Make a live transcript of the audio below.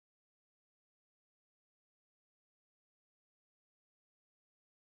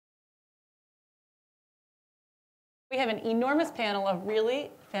We have an enormous panel of really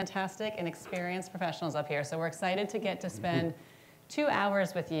fantastic and experienced professionals up here, so we're excited to get to spend 2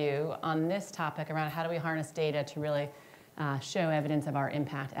 hours with you on this topic around how do we harness data to really show evidence of our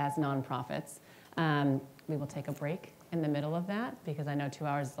impact as nonprofits. We will take a break in the middle of that because I know 2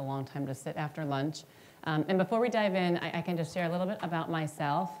 hours is a long time to sit after lunch. And before we dive in, I can just share a little bit about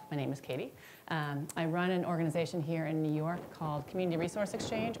myself. My name is Katie. I run an organization here in New York called Community Resource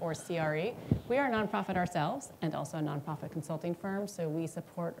Exchange, or CRE. We are a nonprofit ourselves and also a nonprofit consulting firm, so we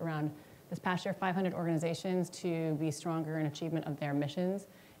support around, this past year, 500 organizations to be stronger in achievement of their missions.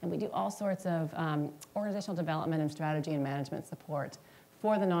 And we do all sorts of organizational development and strategy and management support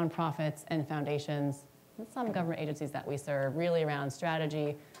for the nonprofits and foundations and some government agencies that we serve, really around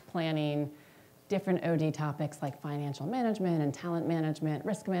strategy, planning, different OD topics like financial management and talent management,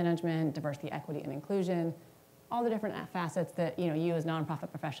 risk management, diversity, equity, and inclusion, all the different facets that you as nonprofit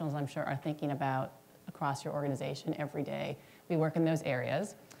professionals, I'm sure, are thinking about across your organization every day. We work in those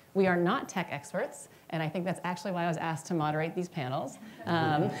areas. We are not tech experts, and I think that's actually why I was asked to moderate these panels.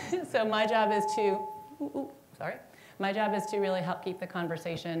 So my job is to really help keep the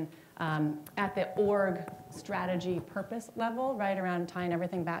conversation at the org strategy purpose level, right around tying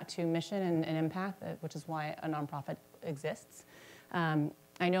everything back to mission and impact, which is why a nonprofit exists.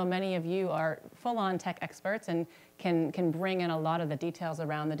 I know many of you are full-on tech experts and can bring in a lot of the details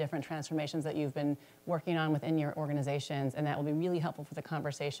around the different transformations that you've been working on within your organizations, and that will be really helpful for the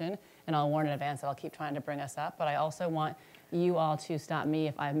conversation. And I'll warn in advance that I'll keep trying to bring us up, but I also want you all to stop me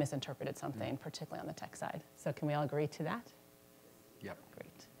if I've misinterpreted something, particularly on the tech side. So can we all agree to that? Yep.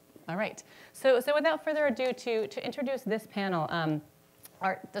 Great. All right. So without further ado, to introduce this panel,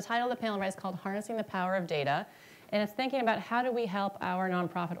 the title of the panel is called Harnessing the Power of Data, and it's thinking about how do we help our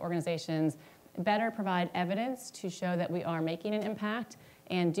nonprofit organizations better provide evidence to show that we are making an impact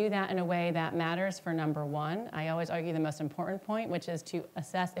and do that in a way that matters for number one. I always argue the most important point, which is to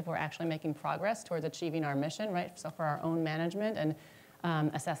assess if we're actually making progress towards achieving our mission, right? So for our own management and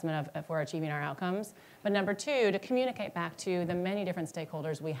assessment of if we're achieving our outcomes. But number two, to communicate back to the many different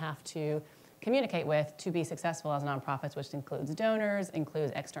stakeholders we have to communicate with to be successful as nonprofits, which includes donors,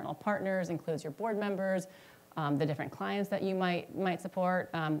 includes external partners, includes your board members, the different clients that you might support.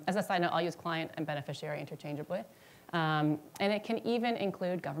 As a side note, I'll use client and beneficiary interchangeably. And it can even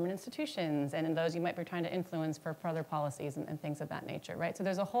include government institutions, and in those you might be trying to influence for further policies and things of that nature, right? So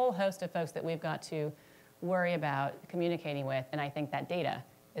there's a whole host of folks that we've got to worry about communicating with, and I think that data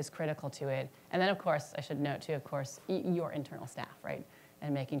is critical to it. And then, of course, I should note too, of course, your internal staff, right?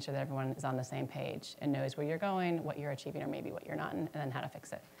 And making sure that everyone is on the same page and knows where you're going, what you're achieving, or maybe what you're not, and then how to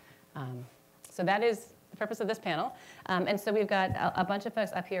fix it. So that is the purpose of this panel. And so we've got a bunch of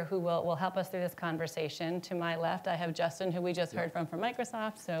folks up here who will help us through this conversation. To my left, I have Justin, who we just heard from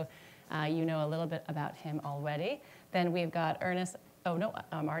Microsoft, so you know a little bit about him already. Then we've got Ernest. Oh, no,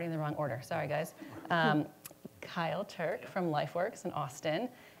 I'm already in the wrong order. Sorry, guys. Kyle Turk from LifeWorks in Austin,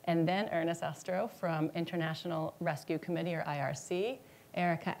 and then Ernest Astro from International Rescue Committee, or IRC,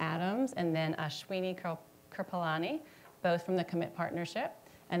 Erica Adams, and then Ashwini Kirpalani, both from the Commit Partnership.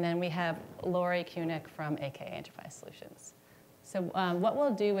 And then we have Lori Kunick from AKA Enterprise Solutions. So what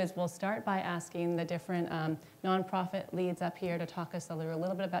we'll do is we'll start by asking the different nonprofit leads up here to talk us through a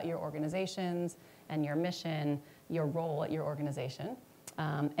little bit about your organizations and your mission, your role at your organization.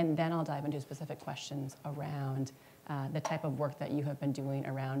 And then I'll dive into specific questions around the type of work that you have been doing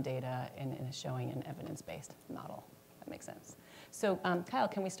around data in showing an evidence-based model. That makes sense. So Kyle,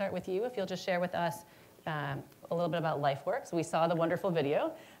 can we start with you? If you'll just share with us a little bit about LifeWorks. We saw the wonderful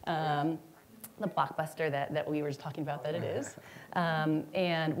video, the blockbuster that we were just talking about that it is,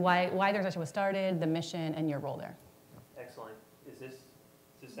 and why the organization was started, the mission, and your role there. Excellent. Does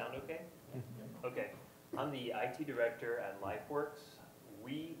this sound okay? Okay. I'm the IT director at LifeWorks.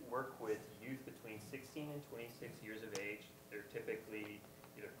 We work with youth between 16 and 26 years of age. They're typically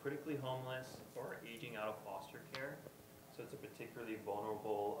either critically homeless or aging out of foster care. So it's a particularly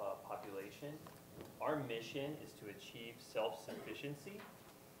vulnerable population. Our mission is to achieve self-sufficiency.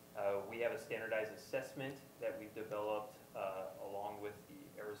 We have a standardized assessment that we've developed along with the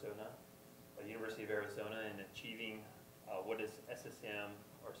University of Arizona in achieving what does SSM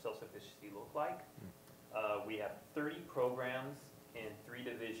or self-sufficiency look like. We have 30 programs in 3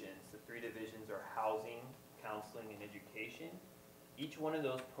 divisions. The 3 divisions are housing, counseling, and education. Each one of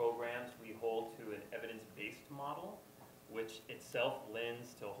those programs we hold to an evidence-based model, which itself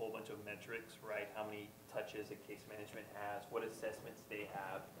lends to a whole bunch of metrics, right? How many touches a case management has, what assessments they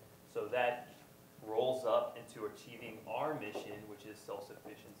have. So that rolls up into achieving our mission, which is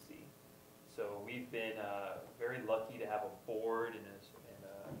self-sufficiency. So we've been very lucky to have a board and a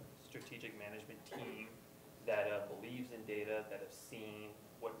strategic management team that believes in data, that have seen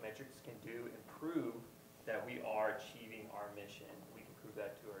what metrics can do and prove that we are achieving our mission. We can prove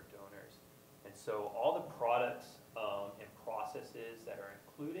that to our donors. And so all the products and processes that are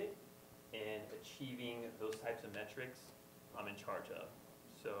included in achieving those types of metrics, I'm in charge of.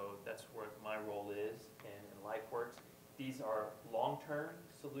 So that's what my role is in LifeWorks. These are long-term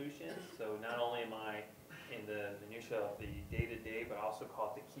solutions, so not only am I in the minutia of the day-to-day, but I also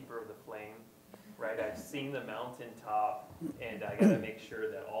call it the keeper of the flame, right? I've seen the mountaintop, and I gotta make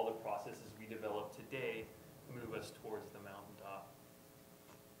sure that all the processes we develop today move us towards the mountaintop.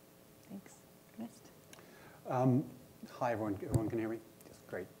 Thanks. Ernest? Hi, everyone. Everyone can hear me? Yes,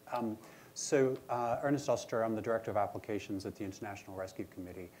 great. Ernest Oster, I'm the Director of Applications at the International Rescue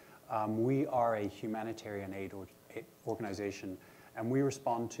Committee. We are a humanitarian aid organization, and we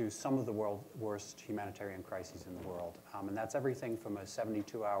respond to some of the world's worst humanitarian crises in the world. And that's everything from a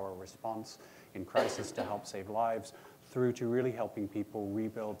 72-hour response in crisis to help save lives, through to really helping people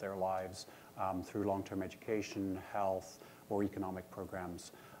rebuild their lives through long-term education, health, or economic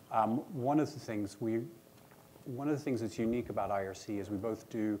programs. One of the things that's unique about IRC is we both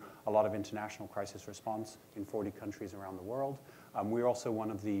do a lot of international crisis response in 40 countries around the world. We're also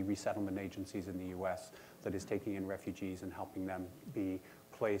one of the resettlement agencies in the US that is taking in refugees and helping them be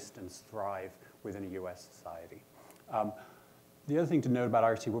placed and thrive within a US society. The other thing to note about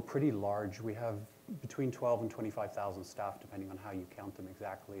IRC, we're pretty large. We have between 12 and 25,000 staff, depending on how you count them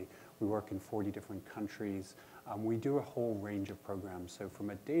exactly. We work in 40 different countries. We do a whole range of programs. So from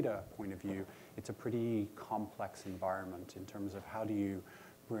a data point of view, it's a pretty complex environment in terms of how do you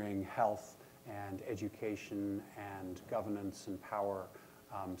bring health and education and governance and power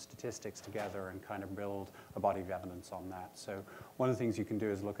statistics together and kind of build a body of evidence on that. So one of the things you can do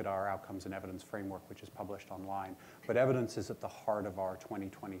is look at our outcomes and evidence framework, which is published online. But evidence is at the heart of our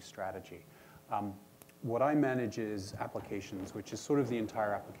 2020 strategy. What I manage is applications, which is sort of the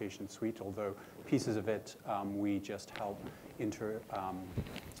entire application suite, although pieces of it we just help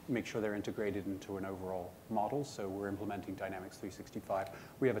make sure they're integrated into an overall model. So we're implementing Dynamics 365.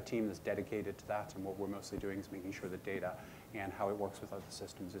 We have a team that's dedicated to that, and what we're mostly doing is making sure the data and how it works with other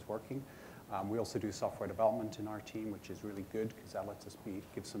systems is working. We also do software development in our team, which is really good because that lets us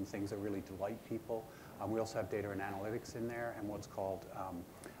give some things that really delight people. We also have data and analytics in there and what's called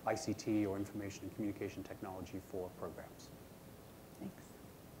ICT, or Information and Communication Technology, for programs. Thanks.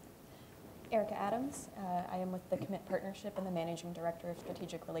 Erica Adams. I am with the Commit Partnership and the Managing Director of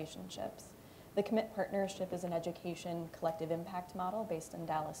Strategic Relationships. The Commit Partnership is an education collective impact model based in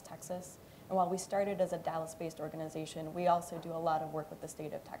Dallas, Texas. And while we started as a Dallas-based organization, we also do a lot of work with the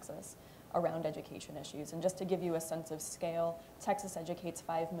state of Texas around education issues. And just to give you a sense of scale, Texas educates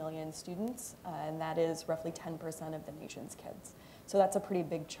 5 million students, and that is roughly 10% of the nation's kids. So that's a pretty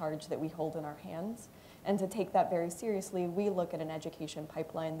big charge that we hold in our hands. And to take that very seriously, we look at an education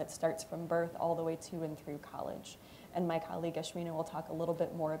pipeline that starts from birth all the way to and through college. And my colleague Ashmina will talk a little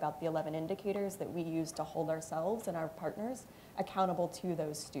bit more about the 11 indicators that we use to hold ourselves and our partners accountable to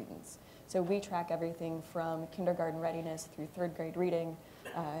those students. So we track everything from kindergarten readiness through 3rd grade reading,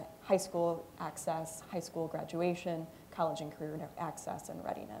 high school access, high school graduation, college and career access and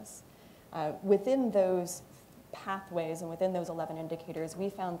readiness. Within those pathways and within those 11 indicators, we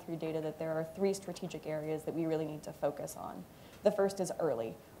found through data that there are 3 strategic areas that we really need to focus on. The first is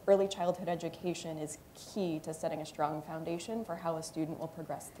early. Early childhood education is key to setting a strong foundation for how a student will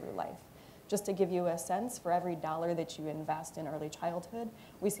progress through life. Just to give you a sense, for every dollar that you invest in early childhood,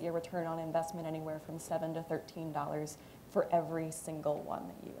 we see a return on investment anywhere from $7 to $13 for every single one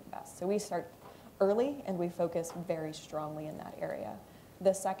that you invest. So we start early and we focus very strongly in that area.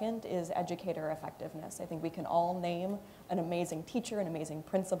 The second is educator effectiveness. I think we can all name an amazing teacher, an amazing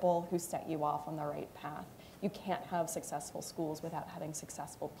principal who set you off on the right path. You can't have successful schools without having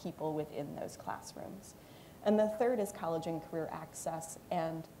successful people within those classrooms. And the third is college and career access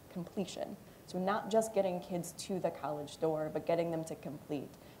and completion. So not just getting kids to the college door, but getting them to complete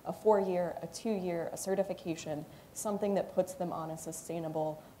a 4-year, a 2-year, a certification, something that puts them on a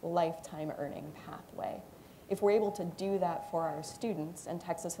sustainable lifetime earning pathway. If we're able to do that for our students, and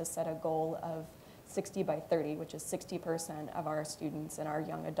Texas has set a goal of 60 by 30, which is 60% of our students and our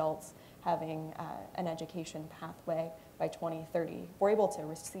young adults having an education pathway by 2030, if we're able to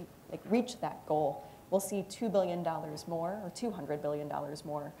reach that goal, we'll see $2 billion more, or $200 billion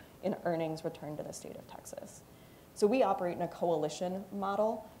more in earnings returned to the state of Texas. So we operate in a coalition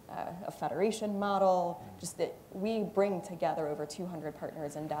model, a federation model, just that we bring together over 200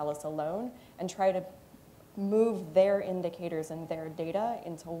 partners in Dallas alone and try to move their indicators and their data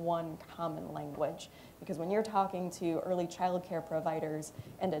into one common language. Because when you're talking to early child care providers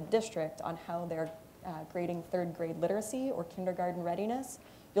and a district on how they're grading third grade literacy or kindergarten readiness,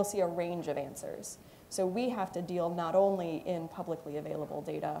 you'll see a range of answers. So we have to deal not only in publicly available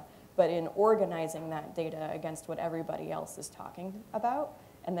data, but in organizing that data against what everybody else is talking about,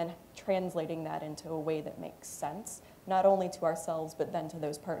 and then translating that into a way that makes sense, not only to ourselves, but then to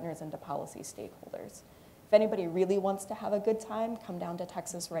those partners and to policy stakeholders. If anybody really wants to have a good time, come down to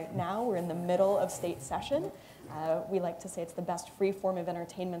Texas right now. We're in the middle of state session. We like to say it's the best free form of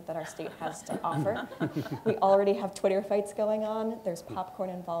entertainment that our state has to offer. We already have Twitter fights going on. There's popcorn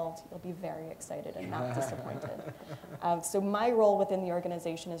involved. You'll be very excited and not disappointed. So my role within the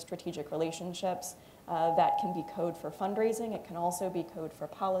organization is strategic relationships. That can be code for fundraising. It can also be code for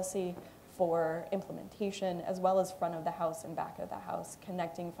policy, for implementation, as well as front of the house and back of the house,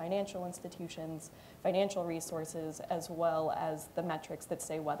 connecting financial institutions, financial resources, as well as the metrics that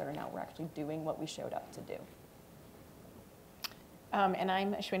say whether or not we're actually doing what we showed up to do. And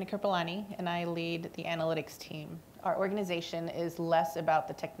I'm Ashwini Kirpalani, and I lead the analytics team. Our organization is less about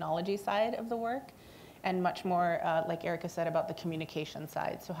the technology side of the work and much more, like Erica said, about the communication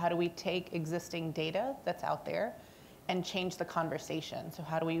side. So how do we take existing data that's out there and change the conversation? So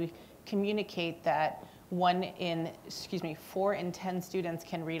how do we communicate that 4 in 10 students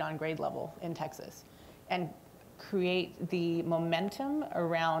can read on grade level in Texas, and create the momentum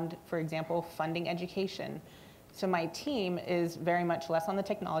around, for example, funding education. So my team is very much less on the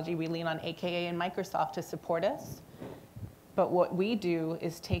technology. We lean on AKA and Microsoft to support us. But what we do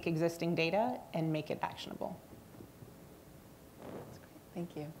is take existing data and make it actionable. That's great.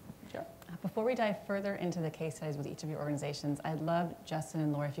 Thank you. Sure. Before we dive further into the case studies with each of your organizations, I'd love, Justin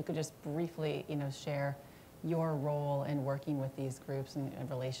and Laura, if you could just briefly share your role in working with these groups in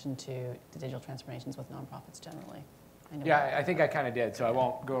relation to the digital transformations with nonprofits generally. Yeah, I think I kind of did, so I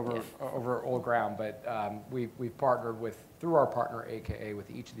won't go over old ground, but we've partnered through our partner AKA with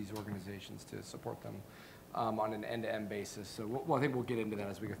each of these organizations to support them on an end-to-end basis. So I think we'll get into that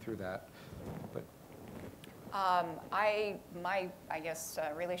as we go through that. But my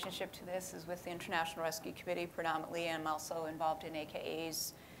relationship to this is with the International Rescue Committee predominantly, and I'm also involved in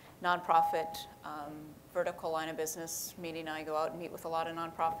AKA's nonprofit vertical line of business meeting. I go out and meet with a lot of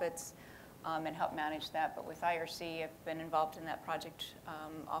nonprofits and help manage that. But with IRC, I've been involved in that project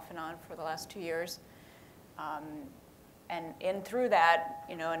off and on for the last 2 years. And through that,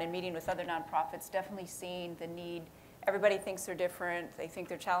 and in meeting with other nonprofits, definitely seeing the need. Everybody thinks they're different. They think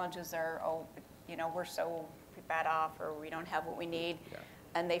their challenges are, we're so bad off, or we don't have what we need. Yeah.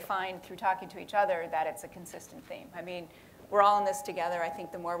 And they find through talking to each other that it's a consistent theme. I mean, we're all in this together. I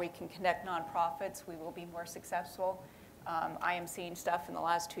think the more we can connect nonprofits, we will be more successful. I am seeing stuff in the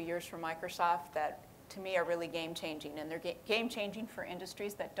last 2 years from Microsoft that, to me, are really game-changing. And they're game-changing for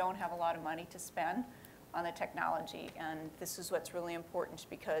industries that don't have a lot of money to spend on the technology. And this is what's really important,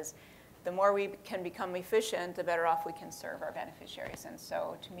 because the more we can become efficient, the better off we can serve our beneficiaries. And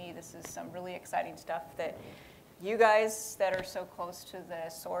so, to me, this is some really exciting stuff that you guys that are so close to the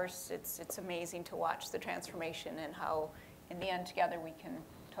source, it's amazing to watch the transformation and how, in the end, together we can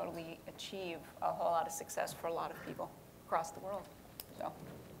totally achieve a whole lot of success for a lot of people across the world. So,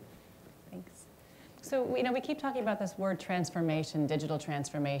 thanks. So we keep talking about this word transformation, digital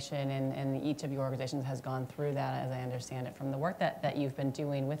transformation, and each of your organizations has gone through that, as I understand it, from the work that you've been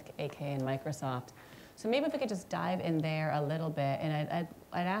doing with AK and Microsoft. So maybe if we could just dive in there a little bit, and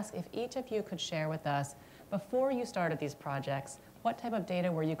I'd ask if each of you could share with us, before you started these projects, what type of data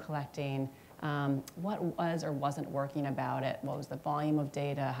were you collecting? What was or wasn't working about it? What was the volume of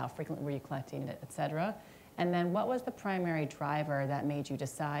data? How frequently were you collecting it, et cetera? And then what was the primary driver that made you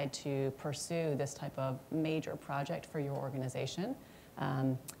decide to pursue this type of major project for your organization?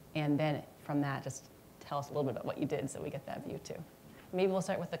 And then from that, just tell us a little bit about what you did so we get that view too. Maybe we'll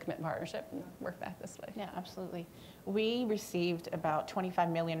start with the Commit partnership and work back this way. Yeah, absolutely. We received about 25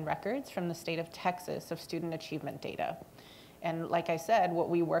 million records from the state of Texas of student achievement data. And like I said, what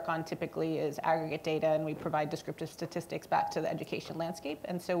we work on typically is aggregate data, and we provide descriptive statistics back to the education landscape.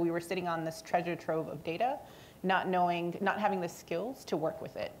 And so we were sitting on this treasure trove of data, not having the skills to work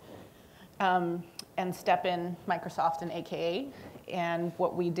with it. And step in Microsoft and AKA. And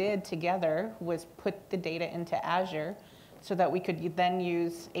what we did together was put the data into Azure so that we could then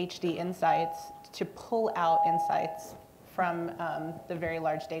use HD Insights to pull out insights from the very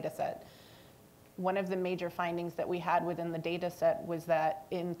large data set. One of the major findings that we had within the data set was that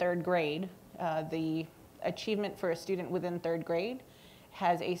in third grade, the achievement for a student within third grade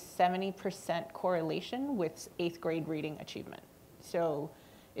has a 70% correlation with 8th grade reading achievement. So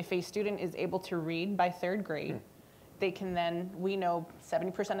if a student is able to read by third grade, they can then, we know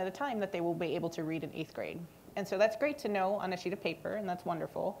 70% of the time that they will be able to read in 8th grade. And so that's great to know on a sheet of paper, and that's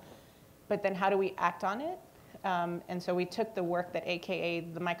wonderful. but then how do we act on it? And so we took the work that AKA,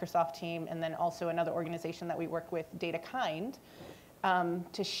 the Microsoft team, and then also another organization that we work with, DataKind,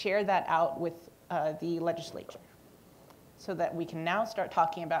 to share that out with the legislature, so that we can now start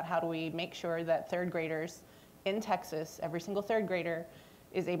talking about how do we make sure that third graders in Texas, every single third grader,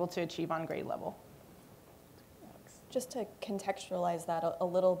 is able to achieve on grade level. Just to contextualize that a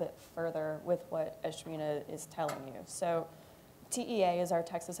little bit further with what Ashmina is telling you. So TEA is our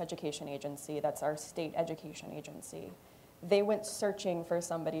Texas Education Agency. That's our state education agency. They went searching for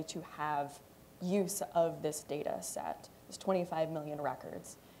somebody to have use of this data set, this 25 million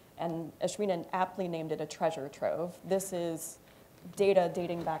records. And Ashmina aptly named it a treasure trove. This is data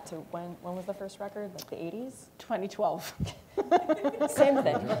dating back to when was the first record? Like the 80s? 2012. Same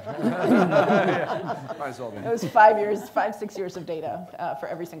thing. Might as well be. It was 5, 6 years of data for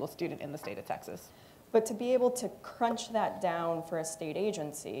every single student in the state of Texas. But to be able to crunch that down for a state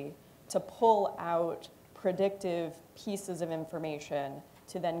agency, to pull out predictive pieces of information,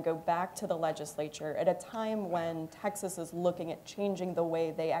 to then go back to the legislature at a time when Texas is looking at changing the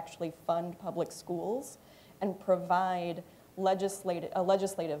way they actually fund public schools and provide a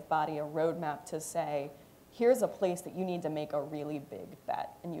legislative body a roadmap to say, here's a place that you need to make a really big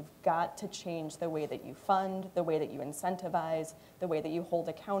bet, and you've got to change the way that you fund, the way that you incentivize, the way that you hold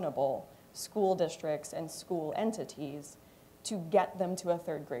accountable school districts and school entities to get them to a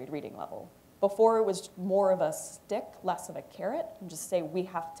third grade reading level. Before it was more of a stick, less of a carrot, and just say we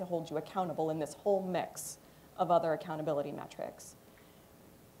have to hold you accountable in this whole mix of other accountability metrics.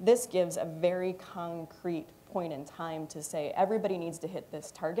 This gives a very concrete point in time to say everybody needs to hit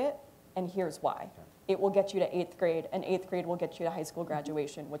this target, and here's why. It will get you to 8th grade, and 8th grade will get you to high school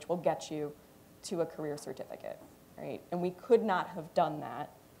graduation, which will get you to a career certificate, right? And we could not have done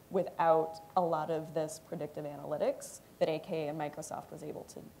that without a lot of this predictive analytics that AKA and Microsoft was able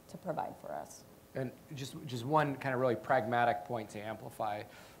to provide for us. And just one kind of really pragmatic point to amplify.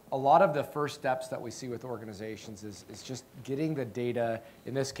 A lot of the first steps that we see with organizations is just getting the data,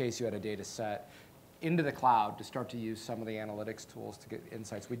 in this case you had a data set, into the cloud to start to use some of the analytics tools to get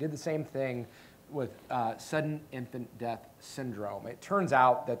insights. We did the same thing with sudden infant death syndrome. It turns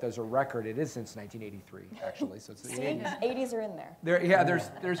out that there's a record, it is since 1983 actually, so it's the 80s. 80s are in there. Yeah,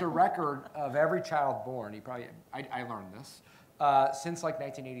 there's a record of every child born, I learned this, since like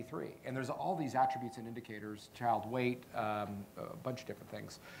 1983. And there's all these attributes and indicators, child weight, a bunch of different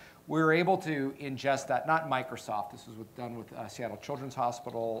things. We were able to ingest that, not Microsoft, this was done with Seattle Children's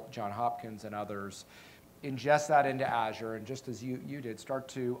Hospital, Johns Hopkins, and others, ingest that into Azure, and just as you did, start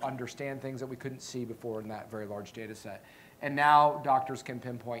to understand things that we couldn't see before in that very large data set. And now doctors can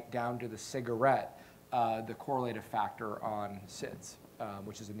pinpoint down to the cigarette the correlative factor on SIDS,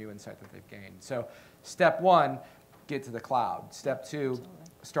 which is a new insight that they've gained. So step one, get to the cloud. Step two,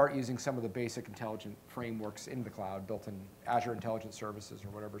 start using some of the basic intelligent frameworks in the cloud, built in Azure Intelligence Services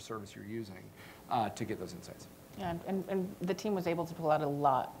or whatever service you're using to get those insights. Yeah, and the team was able to pull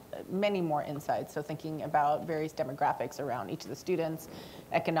out many more insights. So thinking about various demographics around each of the students,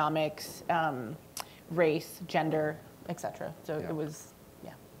 economics, race, gender, et cetera. So Yeah. it was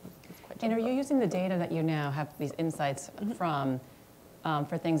quite And are difficult. you using the data that you now have these insights from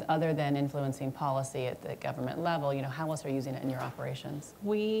for things other than influencing policy at the government level? You know, how else are you using it in your operations?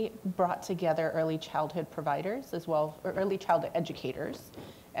 We brought together early childhood providers as well, or early childhood educators,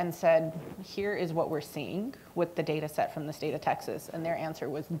 and said, here is what we're seeing with the data set from the state of Texas. And their answer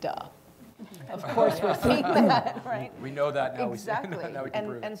was, duh. Of course we're seeing that, right? We know that now. Exactly. Now we can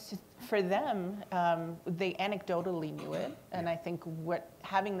prove it. And for them, they anecdotally knew it. And I think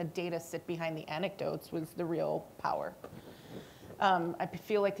having the data sit behind the anecdotes was the real power. I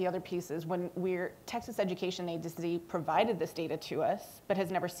feel like the other piece is when Texas Education Agency provided this data to us, but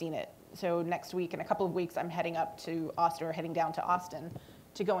has never seen it. So next week, in a couple of weeks, I'm heading down to Austin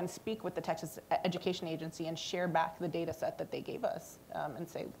to go and speak with the Texas Education Agency and share back the data set that they gave us and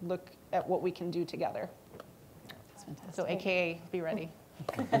say, look at what we can do together. That's fantastic. So AKA, be ready.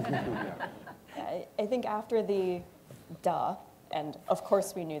 I think after the duh, and of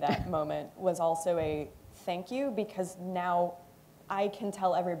course we knew that moment, was also a thank you, because now I can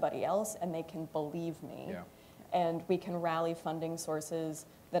tell everybody else and they can believe me. Yeah. And we can rally funding sources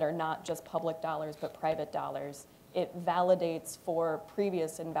that are not just public dollars but private dollars. It validates for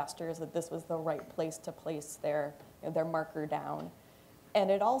previous investors that this was the right place to place their marker down. And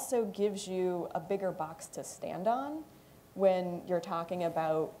it also gives you a bigger box to stand on when you're talking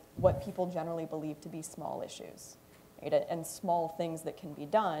about what people generally believe to be small issues, right? And small things that can be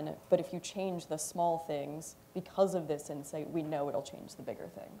done. But if you change the small things because of this insight, we know it'll change the bigger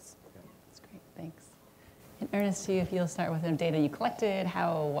things. That's great, thanks. And Ernest, if you'll start with the data you collected,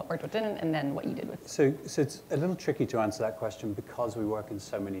 what worked, what didn't, and then what you did with it. So it's a little tricky to answer that question because we work in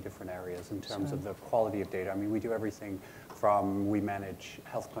so many different areas in terms of the quality of data. I mean, we do everything from we manage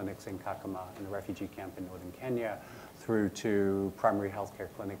health clinics in Kakuma in the refugee camp in northern Kenya, through to primary healthcare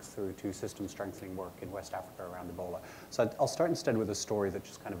clinics, through to system strengthening work in West Africa around Ebola. So I'll start instead with a story that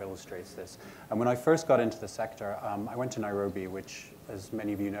just kind of illustrates this. And when I first got into the sector, I went to Nairobi, which, as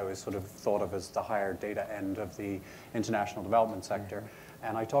many of you know, is sort of thought of as the higher data end of the international development sector.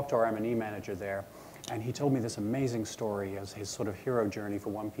 And I talked to our M&E manager there, and he told me this amazing story as his sort of hero journey for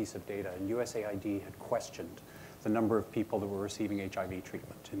one piece of data. And USAID had questioned the number of people that were receiving HIV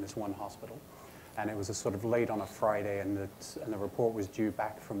treatment in this one hospital. And it was a sort of late on a Friday, and the report was due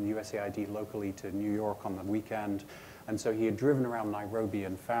back from USAID locally to New York on the weekend. And so he had driven around Nairobi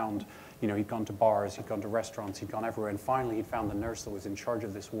and found, he'd gone to bars, he'd gone to restaurants, he'd gone everywhere, and finally he'd found the nurse that was in charge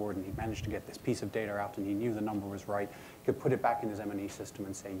of this ward, and he managed to get this piece of data out, and he knew the number was right. He could put it back in his M&E system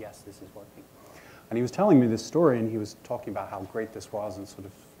and say, yes, this is working. And he was telling me this story, and he was talking about how great this was and sort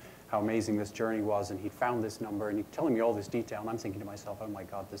of how amazing this journey was, and he'd found this number, and he's telling me all this detail, and I'm thinking to myself, oh my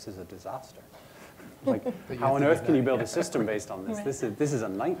God, this is a disaster. Like, how on earth can you build a system based on this? Right. This is a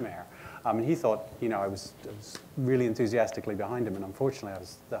nightmare. And he thought, I was really enthusiastically behind him, and unfortunately I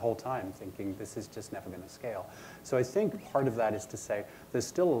was the whole time thinking this is just never going to scale. So I think part of that is to say there's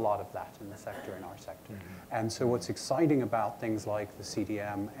still a lot of that in the sector, in our sector. And so what's exciting about things like the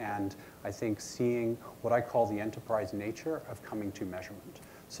CDM, and I think seeing what I call the enterprise nature of coming to measurement.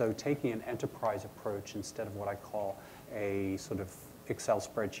 So taking an enterprise approach instead of what I call a sort of Excel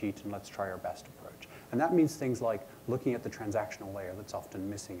spreadsheet and let's try our best approach. And that means things like looking at the transactional layer that's often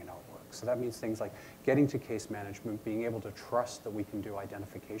missing in our work. So that means things like getting to case management, being able to trust that we can do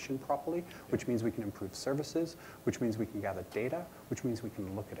identification properly, which means we can improve services, which means we can gather data, which means we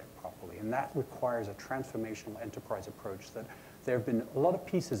can look at it properly. And that requires a transformational enterprise approach that there have been a lot of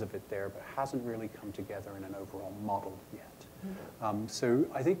pieces of it there, but hasn't really come together in an overall model yet. So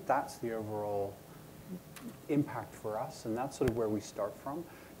I think that's the overall impact for us, and that's sort of where we start from.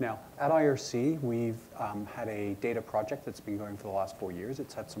 Now, at IRC, we've had a data project that's been going for the last 4 years.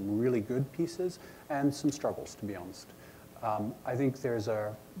 It's had some really good pieces and some struggles, to be honest. I think there's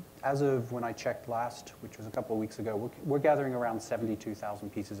as of when I checked last, which was a couple of weeks ago, we're gathering around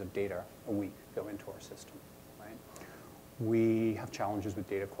 72,000 pieces of data a week go into our system. We have challenges with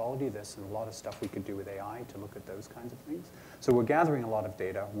data quality. There's a lot of stuff we could do with AI to look at those kinds of things. So we're gathering a lot of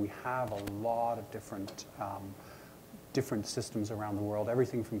data. We have a lot of different systems around the world,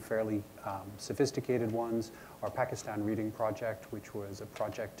 everything from fairly sophisticated ones. Our Pakistan Reading Project, which was a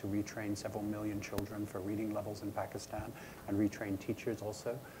project to retrain several million children for reading levels in Pakistan and retrain teachers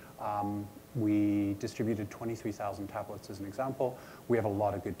also. We distributed 23,000 tablets as an example. We have a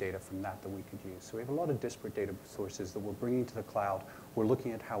lot of good data from that we could use. So we have a lot of disparate data sources that we're bringing to the cloud. We're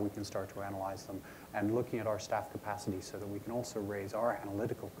looking at how we can start to analyze them and looking at our staff capacity so that we can also raise our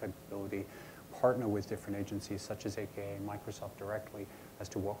analytical capability, partner with different agencies such as AKA and Microsoft directly as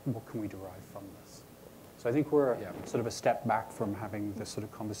to what can we derive from this. So I think we're sort of a step back from having this sort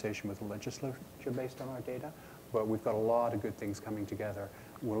of conversation with the legislature based on our data, but we've got a lot of good things coming together.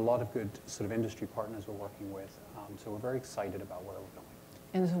 With a lot of good sort of industry partners we're working with. So we're very excited about where we're going.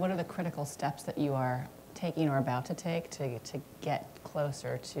 And so what are the critical steps that you are taking or about to take to get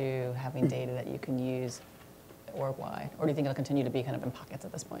closer to having data that you can use worldwide? Or do you think it'll continue to be kind of in pockets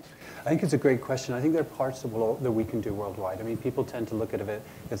at this point? I think it's a great question. I think there are parts that we can do worldwide. I mean, people tend to look at it,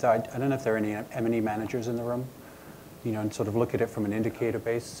 I don't know if there are any M&E managers in the room, and sort of look at it from an indicator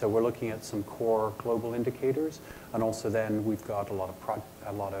base. So we're looking at some core global indicators, and also then we've got a lot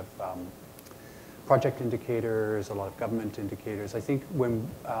of project indicators, a lot of government indicators. I think when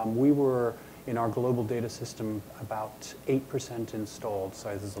we were in our global data system about 8% installed,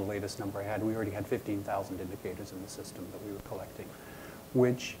 so this is the latest number I had, we already had 15,000 indicators in the system that we were collecting,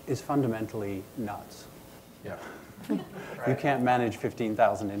 which is fundamentally nuts. Yeah. You can't manage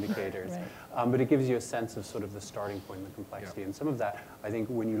 15,000 indicators. Right. But it gives you a sense of sort of the starting point and the complexity. And some of that, I think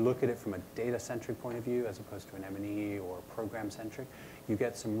when you look at it from a data-centric point of view as opposed to an M&E or program-centric, you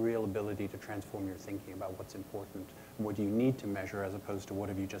get some real ability to transform your thinking about what's important, what do you need to measure as opposed to what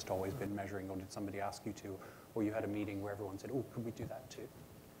have you just always been measuring, or did somebody ask you to, or you had a meeting where everyone said, oh, could we do that too?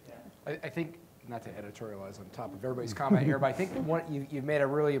 Yeah. I think, not to editorialize on top of everybody's comment here, but I think you've made a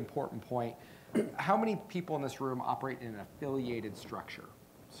really important point. How many people in this room operate in an affiliated structure?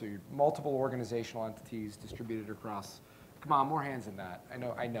 So you're multiple organizational entities distributed across. Come on, more hands than that.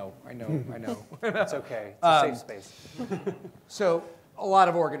 I know. It's okay. It's a safe space. So a lot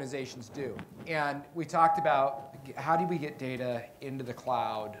of organizations do. And we talked about how do we get data into the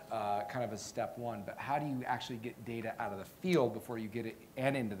cloud, kind of as step one, but how do you actually get data out of the field before you get it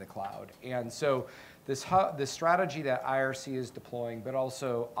and into the cloud? And so this strategy that IRC is deploying, but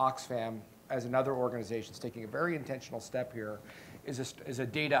also Oxfam as another organization is taking a very intentional step here, is a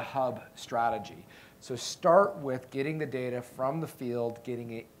data hub strategy. So start with getting the data from the field,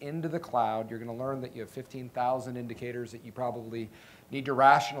 getting it into the cloud. You're going to learn that you have 15,000 indicators that you probably need to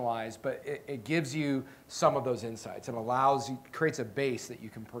rationalize, but it gives you some of those insights and creates a base that you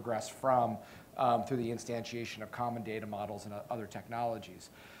can progress from through the instantiation of common data models and other technologies.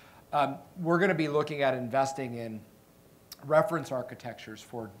 We're going to be looking at investing in reference architectures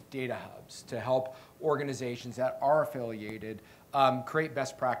for data hubs to help organizations that are affiliated create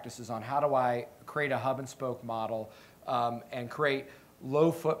best practices on how do I create a hub and spoke model and create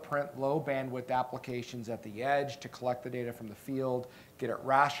low footprint, low bandwidth applications at the edge to collect the data from the field, get it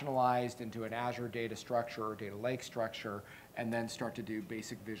rationalized into an Azure data structure or data lake structure, and then start to do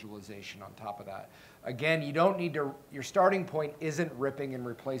basic visualization on top of that. Again, you don't need to, your starting point isn't ripping and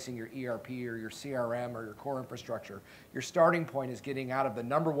replacing your ERP or your CRM or your core infrastructure. Your starting point is getting out of the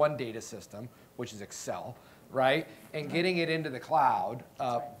number one data system, which is Excel, right? And getting it into the cloud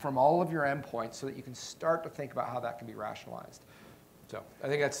from all of your endpoints so that you can start to think about how that can be rationalized. So I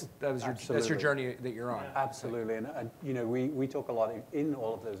think that's your journey that you're on. Absolutely, and you know, we talk a lot in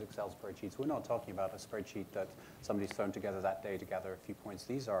all of those Excel spreadsheets. We're not talking about a spreadsheet that somebody's thrown together that day to gather a few points.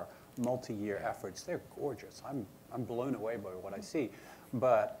 These are multi-year efforts. They're gorgeous. I'm blown away by what I see,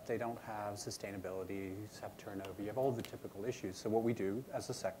 but they don't have sustainability. You have turnover. You have all the typical issues. So what we do as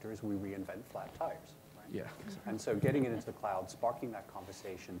a sector is we reinvent flat tires. Yeah. And so getting it into the cloud, sparking that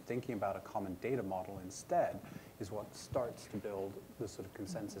conversation, thinking about a common data model instead is what starts to build the sort of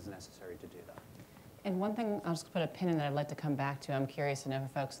consensus necessary to do that. And one thing, I'll just put a pin in that I'd like to come back to, I'm curious to know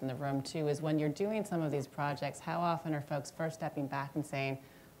for folks in the room too, is when you're doing some of these projects, how often are folks first stepping back and saying,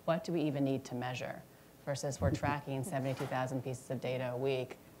 what do we even need to measure? Versus we're tracking 72,000 pieces of data a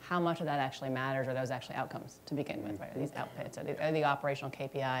week. How much of that actually matters? Are those actually outcomes to begin with, right? Are these outputs? Are the operational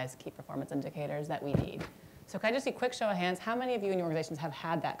KPIs, key performance indicators that we need? So can I just see a quick show of hands? How many of you in your organizations have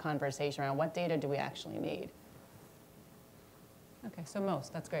had that conversation around what data do we actually need? Okay, so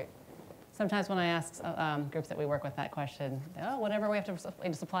most, that's great. Sometimes when I ask groups that we work with that question, oh, whatever we have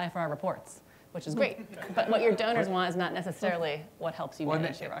to supply for our reports, which is great. But what your donors want is not necessarily what helps you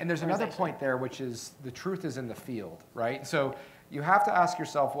manage your And there's another point there, which is the truth is in the field, right? So you have to ask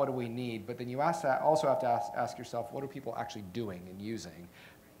yourself, what do we need? But then you also have to ask yourself, what are people actually doing and using?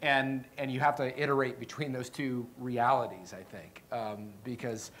 And you have to iterate between those two realities, I think.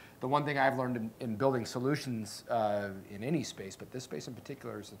 Because the one thing I've learned in building solutions in any space, but this space in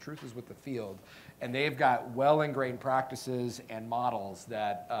particular, is the truth is with the field. And they've got well-ingrained practices and models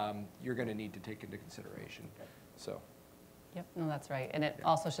that you're going to need to take into consideration. So. Yep, no, that's right. And it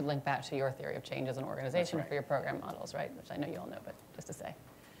also should link back to your theory of change as an organization for your program models, right? Which I know you all know, but just to say.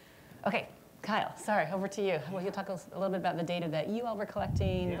 Okay, Kyle, sorry, over to you. Will you talk a little bit about the data that you all were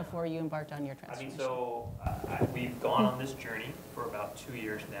collecting before you embarked on your transformation? So we've gone on this journey for about 2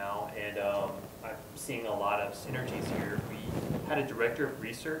 years now, and I'm seeing a lot of synergies here. We had a director of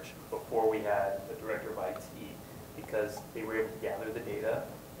research before we had a director of IT because they were able to gather the data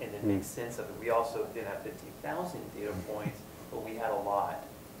and then make sense of it. We also didn't have 15,000 data points, but we had a lot.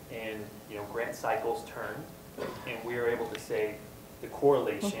 And grant cycles turned, and we were able to say the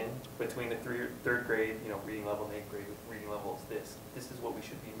correlation between the third grade, reading level and 8th grade reading level is this. This is what we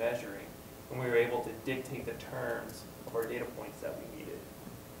should be measuring. And we were able to dictate the terms of our data points that we needed.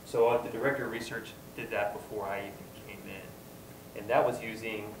 So the director of research did that before I even came in. And that was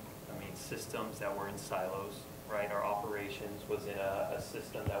using, systems that were in silos. Right, our operations was in a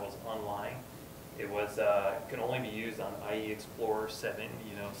system that was online. It was could only be used on IE Explorer 7,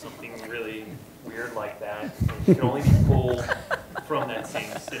 something really weird like that. And it could only be pulled from that same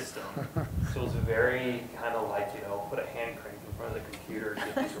system. So it was very kind of like put a hand crank in front of the computer to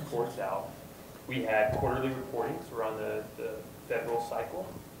get these reports out. We had quarterly reportings. We're on the federal cycle.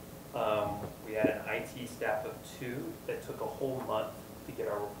 We had an IT staff of 2 that took a whole month to get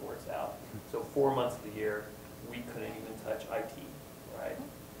our reports out. So 4 months of the year, we couldn't even touch IT, right?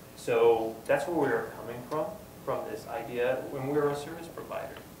 So that's where we were coming from this idea when we were a service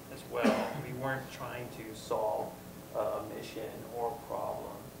provider as well. We weren't trying to solve a mission or a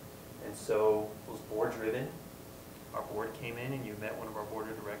problem. And so it was board driven. Our board came in and you met one of our board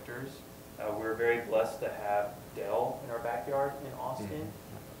of directors. We were very blessed to have Dell in our backyard in Austin.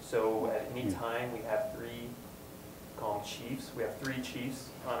 So at any time we have 3 call them chiefs. We have 3 chiefs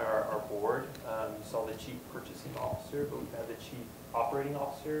on our board. You saw the chief purchasing officer, but we have the chief operating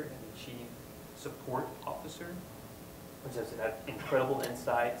officer and the chief support officer, which has had incredible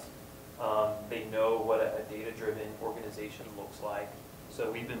insights. They know what a data-driven organization looks like. So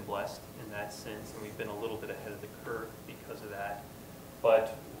we've been blessed in that sense, and we've been a little bit ahead of the curve because of that.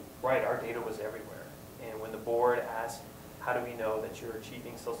 But, right, our data was everywhere. And when the board asked, how do we know that you're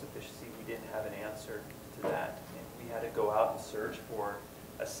achieving self-sufficiency, we didn't have an answer to that. And we had to go out and search for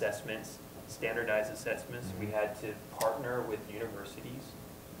assessments, standardized assessments. We had to partner with universities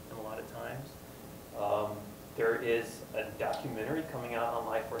a lot of times. There is a documentary coming out on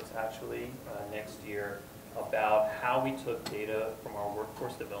LifeWorks actually next year about how we took data from our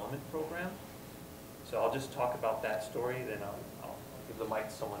workforce development program. So I'll just talk about that story, then I'll give the mic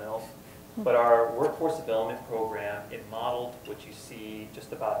to someone else. But our workforce development program, it modeled what you see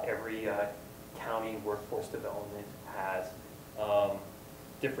just about every county workforce development has.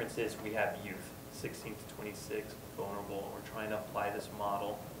 Difference is we have youth, 16 to 26, vulnerable, and we're trying to apply this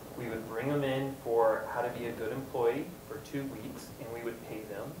model. We would bring them in for how to be a good employee for 2 weeks, and we would pay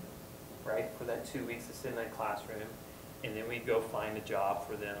them, right, for that 2 weeks to sit in that classroom, and then we'd go find a job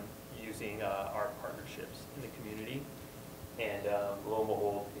for them using our partnerships in the community. And lo and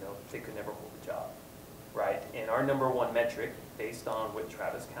behold, you know, they could never hold a job, right? And our #1 metric, based on what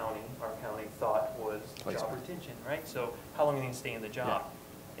Travis County, our county, thought was job retention, right? So how long are you going to stay in the job? Yeah.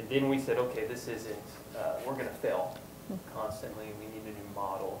 And then we said, okay, this isn't, we're going to fail constantly. We need a new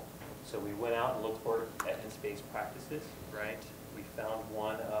model. So we went out and looked for evidence-based practices, right? We found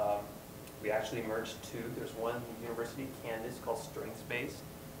one, we actually merged two. There's one University of Kansas called strengths-based.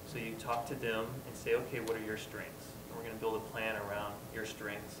 So you talk to them and say, okay, what are your strengths? And we're going to build a plan around your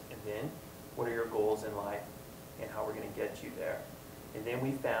strengths. And then what are your goals in life and how we're going to get you there? And then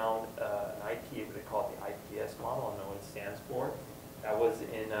we found an IP, what they call the IPS model. I don't know what it stands for. That was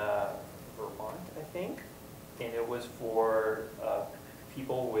in Vermont, I think. And it was for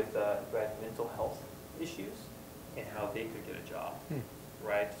people with who had mental health issues and how they could get a job,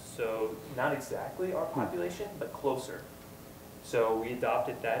 right? So not exactly our population, but closer. So we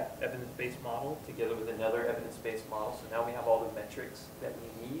adopted that evidence-based model together with another evidence-based model. So now we have all the metrics that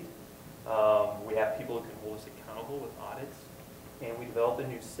we need. We have people who can hold us accountable with audits. And we developed a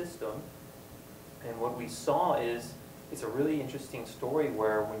new system. And what we saw is, it's a really interesting story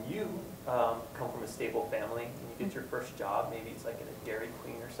where when you come from a stable family and you get your first job, maybe it's like in a Dairy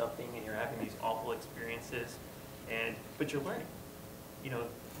Queen or something, and you're having these awful experiences, but you're learning. You know,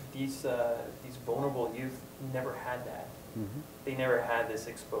 these vulnerable youth never had that. They never had this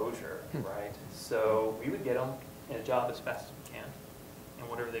exposure, right? So we would get them in a job as fast as we can, and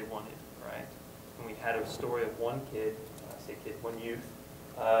whatever they wanted, right? And we had a story of one kid, one youth,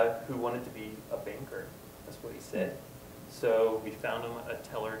 who wanted to be a banker. That's what he said. So we found him a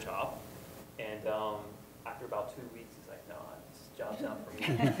teller job, and after about 2 weeks, he's like, no, this job's not for me.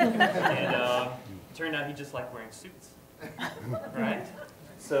 And it turned out he just liked wearing suits, right?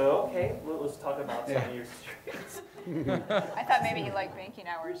 So, okay, let's talk about some of your strengths. I thought maybe you liked banking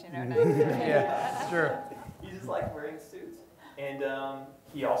hours, you know. Yeah, sure. He just liked wearing suits. And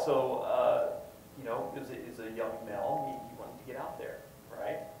he also, you know, is a young male. He wanted to get out there,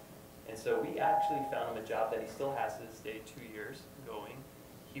 right? And so we actually found him a job that he still has to this day, 2 years going.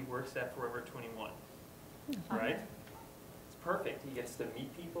 He works at Forever 21, right? It's perfect. He gets to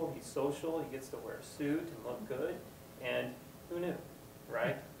meet people. He's social. He gets to wear a suit and look good. And who knew,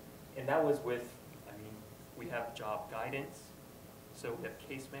 right? And that was with, I mean, we have job guidance. So we have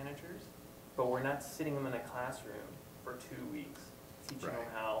case managers. But we're not sitting them in a classroom for 2 weeks, teaching them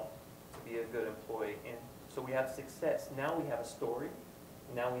how to be a good employee. And so we have success. Now we have a story.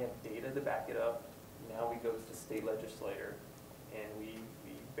 Now we have data to back it up. Now we go to the state legislator, and we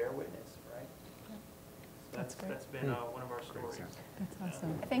bear witness, right? So that's been one of our stories. That's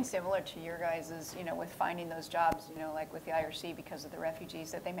awesome. I think similar to your guys' you know, with finding those jobs, you know, like with the IRC, because of the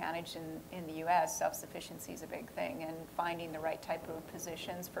refugees that they manage in the U.S., self-sufficiency is a big thing, and finding the right type of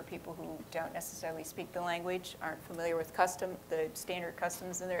positions for people who don't necessarily speak the language, aren't familiar with the standard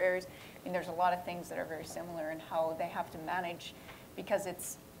customs in their areas. I mean, there's a lot of things that are very similar in how they have to manage, because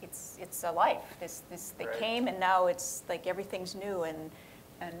it's a life. They came, and now it's like everything's new, and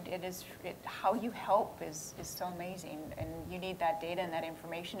how you help is so amazing, and you need that data and that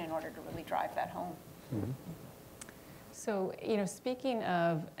information in order to really drive that home. So, you know, speaking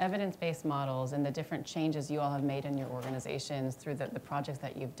of evidence-based models and the different changes you all have made in your organizations through the projects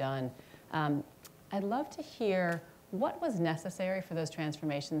that you've done, I'd love to hear what was necessary for those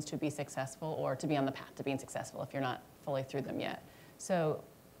transformations to be successful, or to be on the path to being successful if you're not fully through them yet. So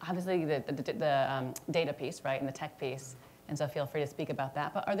obviously the data piece, right, and the tech piece, and so feel free to speak about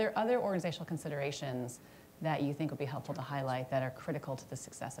that. But are there other organizational considerations that you think would be helpful to highlight that are critical to the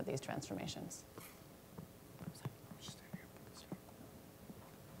success of these transformations?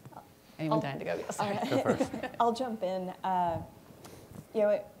 Anyone dying to go? Yes. All right. Go first. I'll jump in. You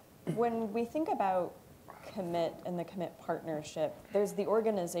know, when we think about Commit and the Commit partnership, there's the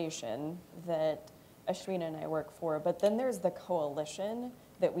organization that Ashwina and I work for, but then there's the coalition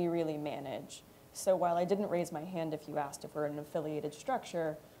that we really manage. So while I didn't raise my hand if you asked if we're an affiliated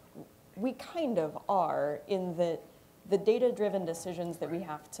structure, we kind of are, in that the data-driven decisions that we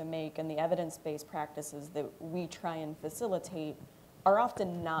have to make and the evidence-based practices that we try and facilitate are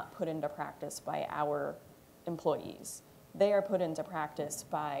often not put into practice by our employees. They are put into practice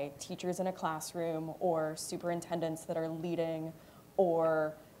by teachers in a classroom or superintendents that are leading,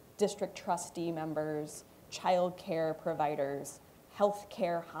 or district trustee members, child care providers,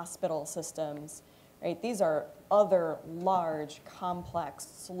 healthcare hospital systems, right? These are other large, complex,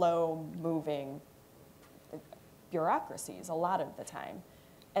 slow-moving bureaucracies a lot of the time.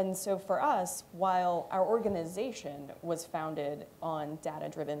 And so for us, while our organization was founded on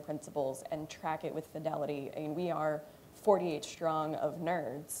data-driven principles and track it with fidelity, and we are 48 strong of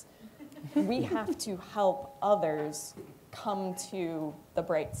nerds, we have to help others come to the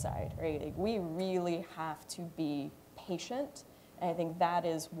bright side, right? Like, we really have to be patient. And I think that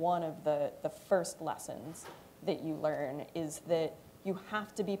is one of the first lessons that you learn, is that you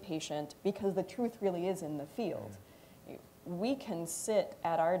have to be patient because the truth really is in the field. We can sit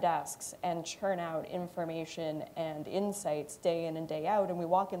at our desks and churn out information and insights day in and day out, and we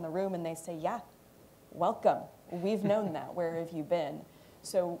walk in the room and they say, yeah, welcome. We've known that. Where have you been?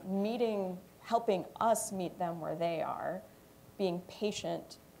 So helping us meet them where they are, being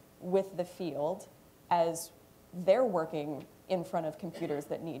patient with the field as they're working in front of computers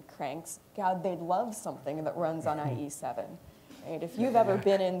that need cranks. God, they'd love something that runs on IE7. Right? If you've ever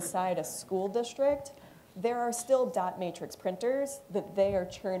been inside a school district, there are still dot matrix printers that they are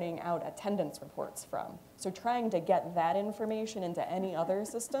churning out attendance reports from. So trying to get that information into any other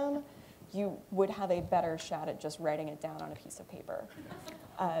system, you would have a better shot at just writing it down on a piece of paper.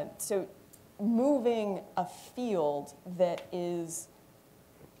 Moving a field that is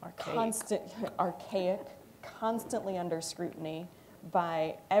archaic, constantly under scrutiny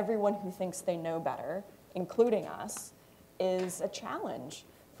by everyone who thinks they know better, including us, is a challenge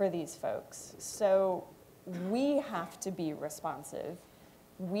for these folks. So we have to be responsive.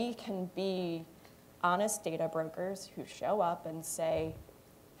 We can be honest data brokers who show up and say,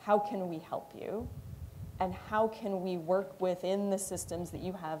 how can we help you? And how can we work within the systems that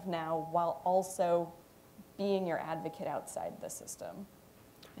you have now while also being your advocate outside the system?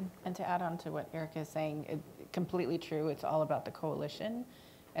 And to add on to what Erica is saying, completely true, it's all about the coalition.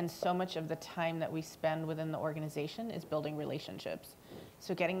 And so much of the time that we spend within the organization is building relationships.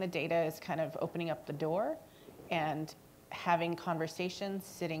 So getting the data is kind of opening up the door, and having conversations,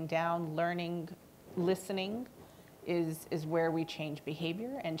 sitting down, learning, listening is where we change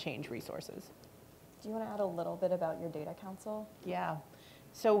behavior and change resources. Do you want to add a little bit about your data council? Yeah.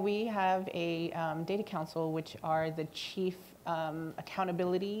 So we have a data council, which are the chief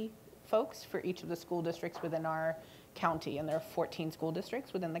accountability folks for each of the school districts within our county, and there are 14 school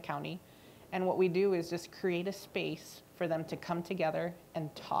districts within the county. And what we do is just create a space for them to come together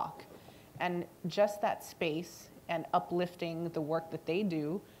and talk. And just that space and uplifting the work that they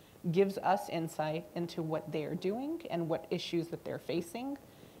do gives us insight into what they're doing and what issues that they're facing,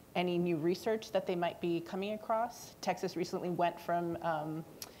 any new research that they might be coming across. Texas recently went from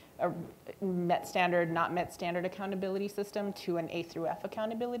a Met Standard, not Met Standard accountability system to an A through F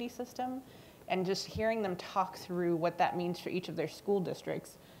accountability system. And just hearing them talk through what that means for each of their school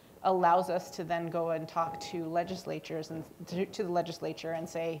districts allows us to then go and talk to legislatures and to the legislature and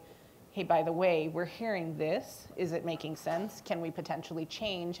say, hey, by the way, we're hearing this. Is it making sense? Can we potentially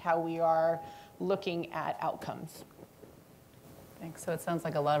change how we are looking at outcomes? Thanks. So it sounds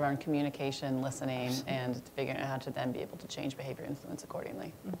like a lot around communication, listening, and figuring out how to then be able to change behavior influence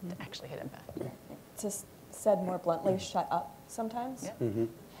accordingly to actually hit impact. Just said more bluntly, shut up sometimes. Yeah.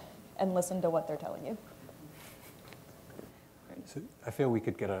 And listen to what they're telling you. So I feel we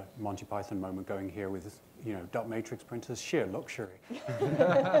could get a Monty Python moment going here with, dot matrix printers, sheer luxury.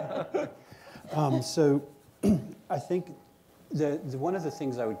 So I think one of the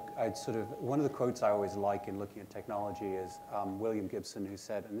things one of the quotes I always like in looking at technology is William Gibson, who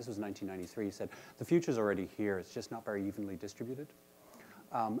said, and this was 1993, he said, the future's already here, it's just not very evenly distributed.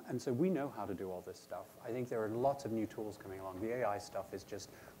 And so we know how to do all this stuff. I think there are lots of new tools coming along. The AI stuff is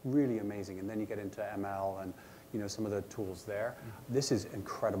just really amazing. And then you get into ML and some of the tools there. This is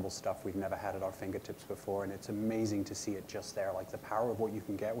incredible stuff we've never had at our fingertips before, and it's amazing to see it just there, like the power of what you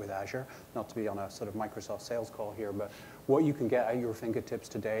can get with Azure. Not to be on a sort of Microsoft sales call here, but what you can get at your fingertips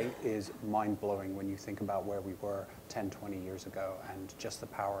today is mind-blowing when you think about where we were 10, 20 years ago, and just the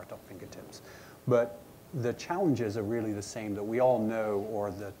power at our fingertips. But the challenges are really the same that we all know,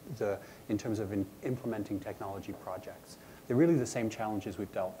 or in terms of implementing technology projects. They're really the same challenges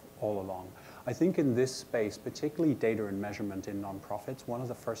we've dealt all along. I think in this space, particularly data and measurement in nonprofits, one of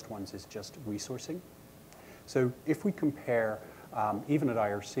the first ones is just resourcing. So if we compare, even at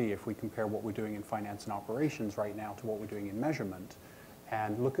IRC, if we compare what we're doing in finance and operations right now to what we're doing in measurement,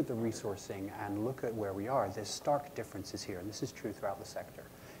 and look at the resourcing and look at where we are, there's stark differences here, and this is true throughout the sector.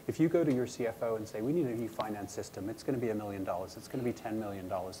 If you go to your CFO and say, we need a new finance system, it's going to be $1 million, it's going to be $10 million,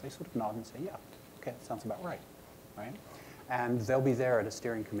 they sort of nod and say, yeah, okay, that sounds about right, right? And they'll be there at a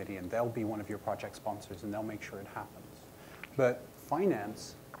steering committee, and they'll be one of your project sponsors, and they'll make sure it happens. But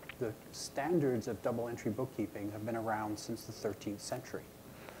finance, the standards of double entry bookkeeping have been around since the 13th century.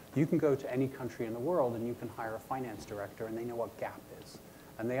 You can go to any country in the world, and you can hire a finance director, and they know what GAAP is.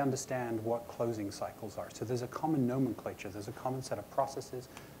 And they understand what closing cycles are. So there's a common nomenclature. There's a common set of processes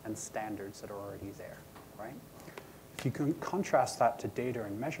and standards that are already there, right? If you can contrast that to data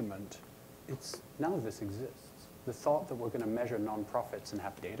and measurement, none of this exists. The thought that we're going to measure nonprofits and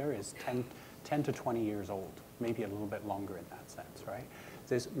have data is 10 to 20 years old, maybe a little bit longer in that sense, right?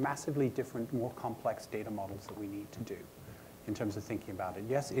 There's massively different, more complex data models that we need to do in terms of thinking about it.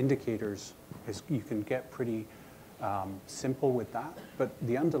 Yes, indicators, you can get pretty simple with that, but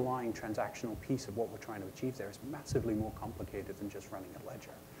the underlying transactional piece of what we're trying to achieve there is massively more complicated than just running a ledger.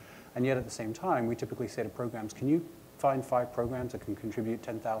 And yet at the same time, we typically say to programs, can you find 5 programs that can contribute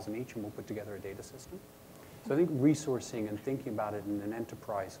 10,000 each, and we'll put together a data system? So I think resourcing and thinking about it in an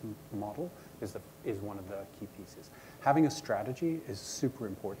enterprise model is one of the key pieces. Having a strategy is super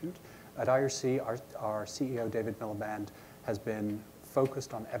important. At IRC, our CEO, David Miliband, has been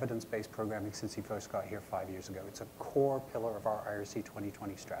focused on evidence-based programming since he first got here 5 years ago. It's a core pillar of our IRC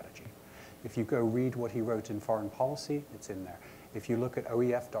 2020 strategy. If you go read what he wrote in foreign policy, it's in there. If you look at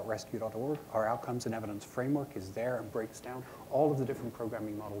oef.rescue.org, our outcomes and evidence framework is there and breaks down all of the different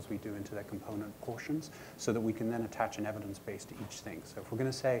programming models we do into their component portions so that we can then attach an evidence base to each thing. So if we're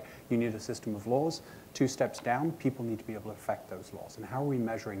going to say you need a system of laws, 2 steps down, people need to be able to affect those laws. And how are we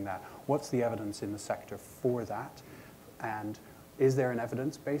measuring that? What's the evidence in the sector for that? And is there an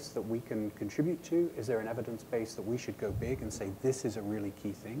evidence base that we can contribute to? Is there an evidence base that we should go big and say this is a really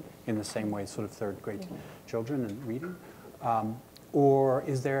key thing in the same way sort of 3rd grade children and reading? Or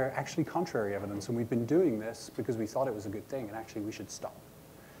is there actually contrary evidence? And we've been doing this because we thought it was a good thing, and actually we should stop.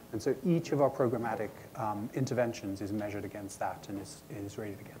 And so each of our programmatic interventions is measured against that and is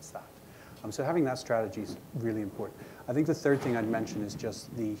rated against that. So having that strategy is really important. I think the 3rd thing I'd mention is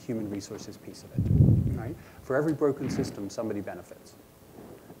just the human resources piece of it, right? For every broken system, somebody benefits.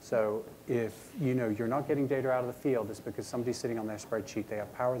 So if you're not getting data out of the field, it's because somebody's sitting on their spreadsheet, they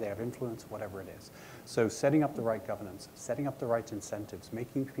have power, they have influence, whatever it is. So setting up the right governance, setting up the right incentives,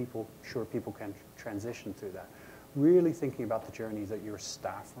 making sure people can transition through that, really thinking about the journey that your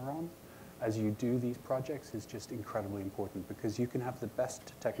staff are on as you do these projects is just incredibly important, because you can have the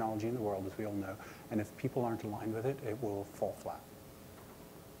best technology in the world, as we all know, and if people aren't aligned with it, it will fall flat.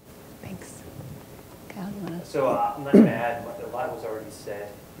 Thanks. Cal, you want to? So I'm not going to add, a lot was already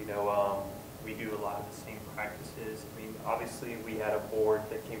said. We do a lot of the same practices. I mean, obviously we had a board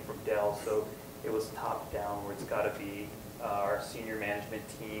that came from Dell, so it was top down where it's got to be. Our senior management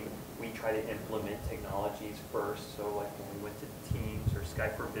team, we try to implement technologies first. So like when we went to Teams or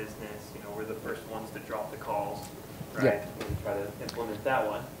Skype for Business, we're the first ones to drop the calls, right? Yeah. We try to implement that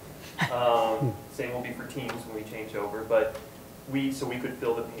one. Same will be for Teams when we change over, but so we could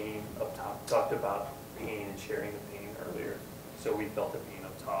feel the pain up top. Talked about pain and sharing the pain earlier. So we felt the pain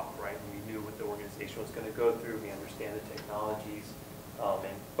up top, right? And we knew what the organization was going to go through. We understand the technologies,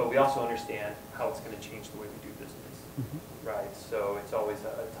 but we also understand how it's going to change the way we do business, right? So it's always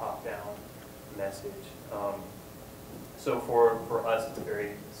a top-down message. So for us, it's a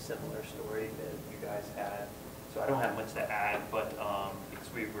very similar story that you guys had. So I don't have much to add, but because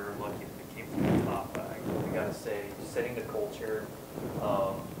we were lucky that it came from the top, we got to say, setting the culture,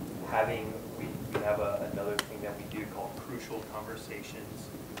 we have another thing that we do called crucial conversations,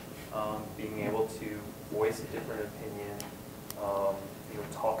 being able to voice a different opinion,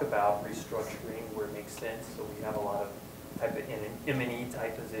 talk about restructuring where it makes sense. So we have a lot of type of M&E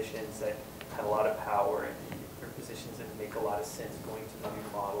type positions that have a lot of power, and there are positions that make a lot of sense going to the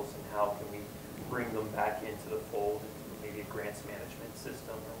new models, and how can we bring them back into the fold, maybe a grants management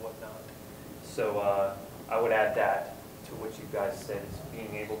system or whatnot. So I would add that to what you guys said, is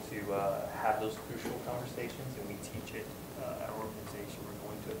being able to have those crucial conversations, and we teach it at our organization. We're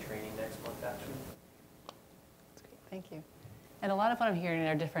going to a training next month, actually. That's great, thank you. And a lot of what I'm hearing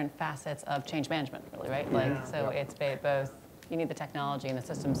are different facets of change management, really, right? Like, so it's both, you need the technology and the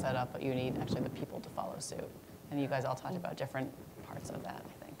system set up, but you need actually the people to follow suit. And you guys all talked about different parts of that,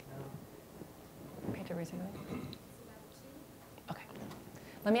 I think. Peter, were you saying something? Okay.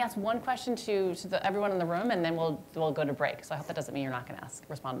 Let me ask one question to everyone in the room, and then we'll go to break. So I hope that doesn't mean you're not going to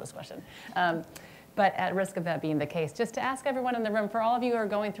respond to this question. But at risk of that being the case, just to ask everyone in the room, for all of you who are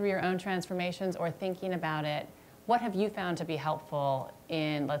going through your own transformations or thinking about it, what have you found to be helpful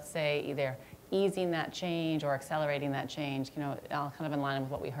in, let's say, either easing that change or accelerating that change, you know, all kind of in line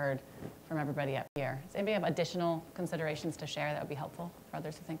with what we heard from everybody up here? Does anybody have additional considerations to share that would be helpful for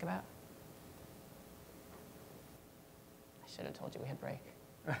others to think about? I should have told you we had break.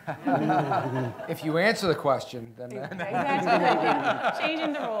 If you answer the question, then... Exactly.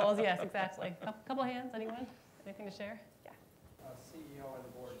 Changing the rules, yes, exactly. Couple hands, anyone? Anything to share? Yeah. CEO and the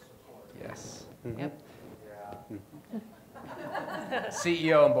board support. Yes. Yep.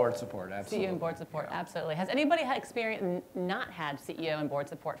 CEO and board support, absolutely. CEO and board support, absolutely. Has anybody had experience not had CEO and board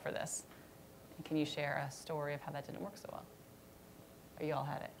support for this? And can you share a story of how that didn't work so well? Or you all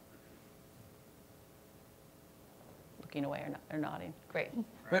had it? Looking away or nodding. Great.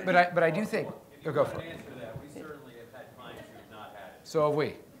 But I do think... If go you for want it. to answer that, we certainly have had clients who have not had it. So have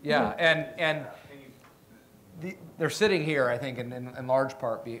we. Yeah, and they're sitting here, I think, in large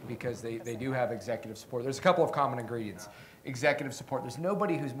part because they do have executive support. There's a couple of common ingredients. Executive support. There's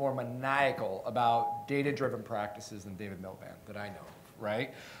nobody who's more maniacal about data-driven practices than David Miliband that I know of,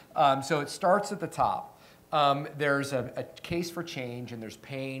 right? So it starts at the top. There's a case for change, and there's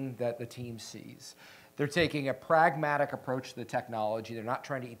pain that the team sees. They're taking a pragmatic approach to the technology. They're not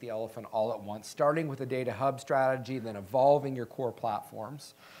trying to eat the elephant all at once, starting with a data hub strategy, then evolving your core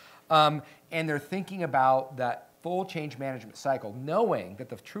platforms. And they're thinking about that full change management cycle, knowing that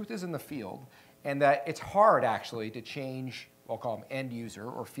the truth is in the field and that it's hard, actually, to change, we'll call them end user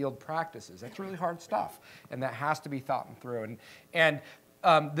or field practices. That's really hard stuff, and that has to be thought through. And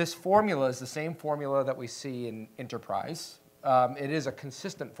this formula is the same formula that we see in enterprise. It is a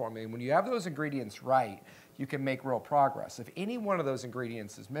consistent formula. When you have those ingredients right, you can make real progress. If any one of those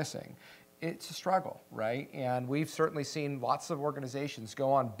ingredients is missing, it's a struggle, right? And we've certainly seen lots of organizations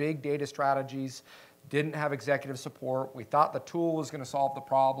go on big data strategies, didn't have executive support. We thought the tool was going to solve the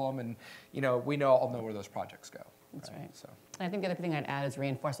problem, and we all know where those projects go. That's right. So. I think the other thing I'd add is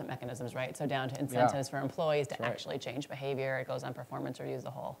reinforcement mechanisms, right? So down to incentives for employees to actually change behavior. It goes on performance reviews, the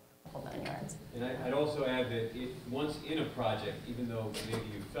whole 9 yards. And I'd also add that once in a project, even though maybe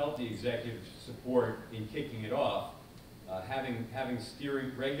you felt the executive support in kicking it off, having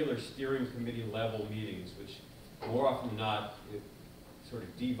regular steering committee level meetings, which more often than not sort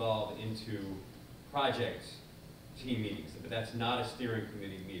of devolve into project team meetings. But that's not a steering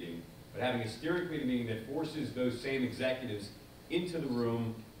committee meeting. But having a steering committee meeting that forces those same executives into the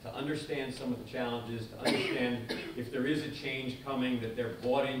room to understand some of the challenges, to understand if there is a change coming, that they're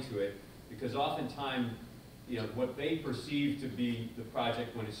bought into it. Because oftentimes, what they perceive to be the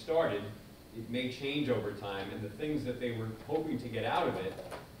project when it started, it may change over time, and the things that they were hoping to get out of it,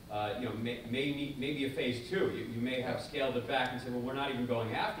 may be a phase 2. You may have scaled it back and said, well, we're not even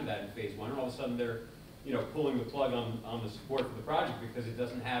going after that in phase 1, and all of a sudden they're pulling the plug on the support for the project because it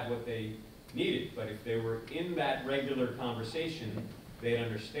doesn't have what they needed. But if they were in that regular conversation, they'd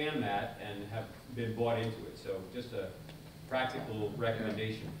understand that and have been bought into it. So just a practical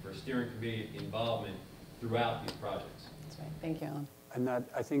recommendation for steering committee involvement throughout these projects. That's right. Thank you, Alan. And that,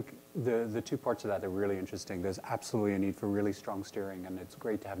 I think the 2 parts of that are really interesting. There's absolutely a need for really strong steering, and it's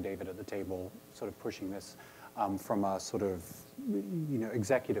great to have David at the table sort of pushing this from a sort of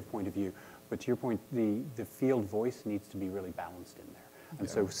executive point of view. But to your point, the field voice needs to be really balanced in there. And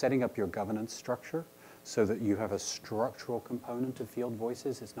so setting up your governance structure so that you have a structural component of field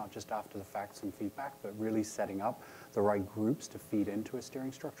voices. It's not just after the facts and feedback, but really setting up the right groups to feed into a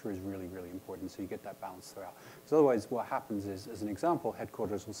steering structure is really, really important, so you get that balance throughout. Because otherwise what happens is, as an example,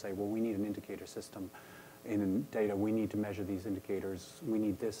 headquarters will say, well, we need an indicator system in data. We need to measure these indicators. We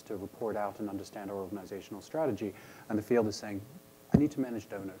need this to report out and understand our organizational strategy. And the field is saying, I need to manage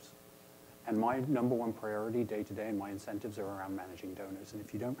donors. And my #1 priority day to day and my incentives are around managing donors. And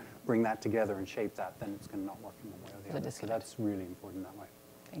if you don't bring that together and shape that, then it's going to not work in one way or the other. So that's really important that way.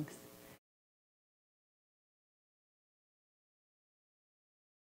 Thanks.